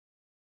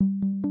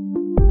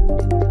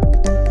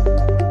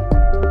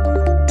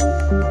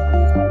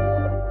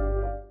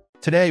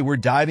Today, we're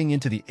diving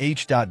into the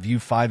H.VIEW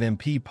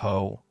 5MP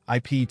PoE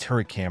IP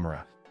turret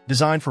camera,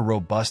 designed for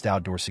robust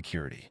outdoor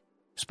security.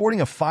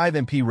 Sporting a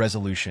 5MP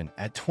resolution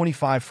at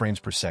 25 frames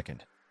per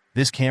second,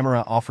 this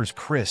camera offers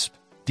crisp,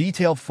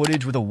 detailed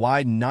footage with a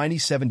wide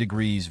 97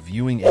 degrees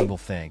viewing angle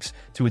thanks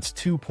to its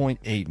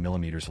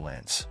 2.8mm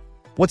lens.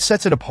 What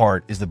sets it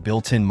apart is the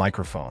built-in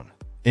microphone,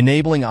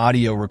 enabling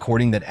audio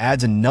recording that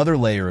adds another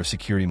layer of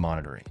security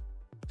monitoring.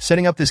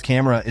 Setting up this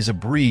camera is a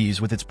breeze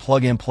with its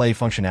plug-and-play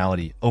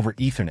functionality over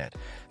Ethernet,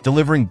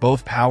 delivering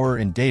both power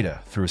and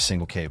data through a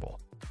single cable.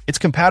 It's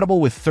compatible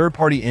with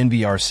third-party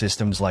NVR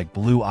systems like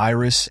Blue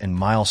Iris and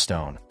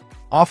Milestone,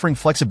 offering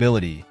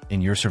flexibility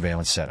in your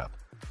surveillance setup.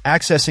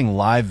 Accessing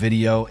live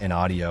video and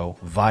audio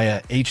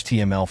via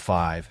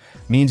HTML5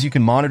 means you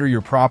can monitor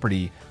your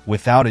property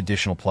without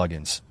additional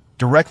plugins,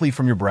 directly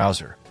from your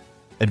browser.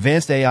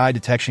 Advanced AI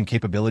detection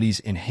capabilities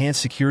enhance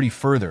security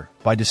further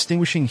by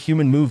distinguishing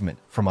human movement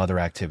from other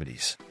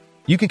activities.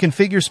 You can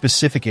configure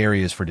specific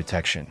areas for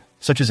detection,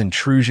 such as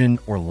intrusion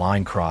or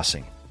line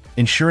crossing,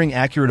 ensuring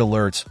accurate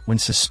alerts when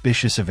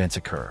suspicious events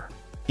occur.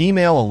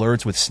 Email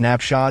alerts with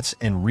snapshots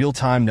and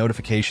real-time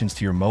notifications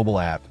to your mobile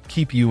app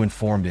keep you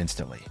informed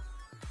instantly.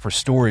 For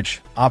storage,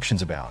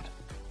 options abound.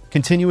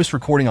 Continuous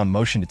recording on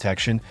motion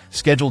detection,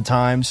 scheduled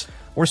times,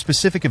 or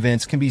specific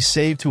events can be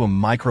saved to a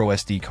micro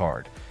SD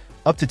card,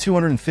 up to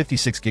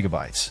 256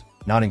 gigabytes,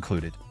 not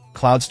included,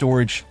 cloud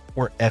storage,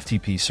 or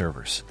FTP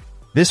servers.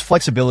 This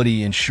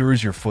flexibility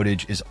ensures your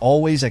footage is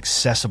always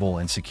accessible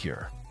and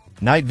secure.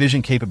 Night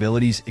vision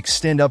capabilities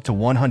extend up to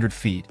 100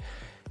 feet,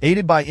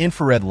 aided by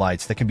infrared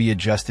lights that can be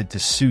adjusted to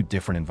suit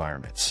different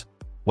environments.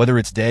 Whether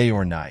it's day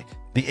or night,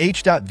 the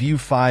H.VIEW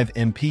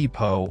 5MP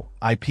PoE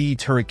IP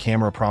turret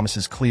camera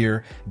promises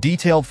clear,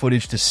 detailed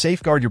footage to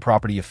safeguard your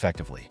property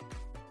effectively.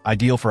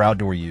 Ideal for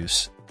outdoor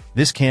use,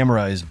 this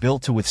camera is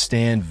built to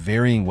withstand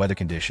varying weather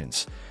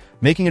conditions,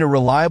 making it a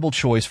reliable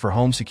choice for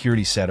home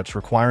security setups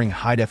requiring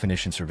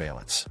high-definition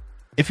surveillance.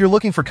 If you're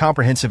looking for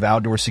comprehensive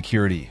outdoor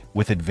security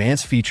with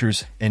advanced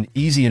features and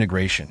easy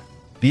integration,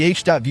 the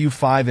H.VIEW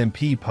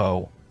 5MP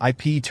PoE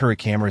IP turret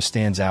camera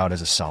stands out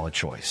as a solid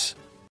choice.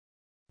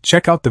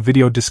 Check out the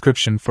video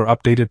description for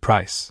updated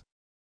price.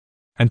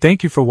 And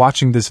thank you for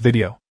watching this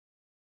video.